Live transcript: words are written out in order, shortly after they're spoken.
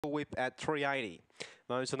Whip at 380.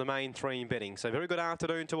 Those are the main three in betting. So very good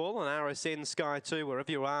afternoon to all on RSN Sky 2,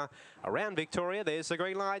 wherever you are around Victoria. There's the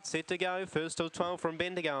green light, set to go. First of 12 from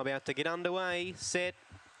Bendigo, about to get underway. Set.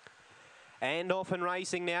 And off and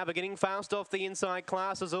racing now, beginning fast off the inside.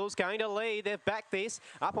 Class Azul's going to lead. They've backed this.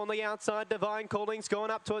 Up on the outside, Divine Calling's gone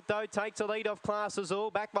up to it though. Takes a lead off Class Azul.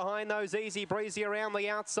 Back behind those, Easy Breezy around the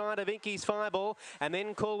outside of Inky's Fireball. And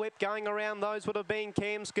then Cool Whip going around those would have been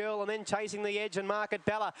Cam's Girl. And then chasing the edge and Market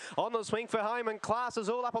Bella. On the swing for home, and Class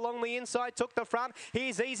Azul up along the inside. Took the front.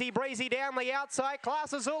 Here's Easy Breezy down the outside.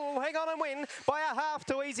 Class Azul will hang on and win by a half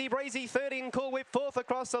to Easy Breezy. Third in Cool Whip. Fourth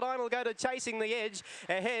across the line will go to Chasing the Edge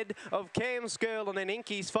ahead of Cam's Girl, and then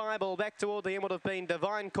Inky's Fireball. Back toward the end would have been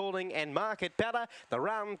Divine Calling and Market Bella. The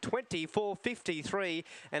run 24.53,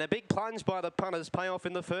 and a big plunge by the punters pay off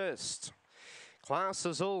in the first. Class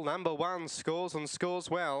Azul number one scores and scores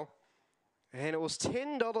well. And it was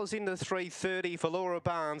 $10 into 330 for Laura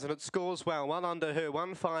Barnes, and it scores well. One under her.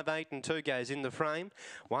 158 and 2 goes in the frame.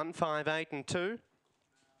 158 and 2.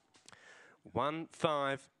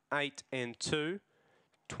 158 and 2.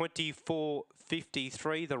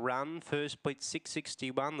 24.53 the run. First split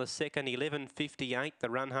 6.61. The second 11.58. The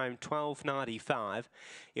run home 12.95.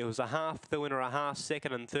 It was a half the winner, a half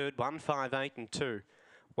second and third. 158 and 2.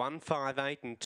 158 and 2.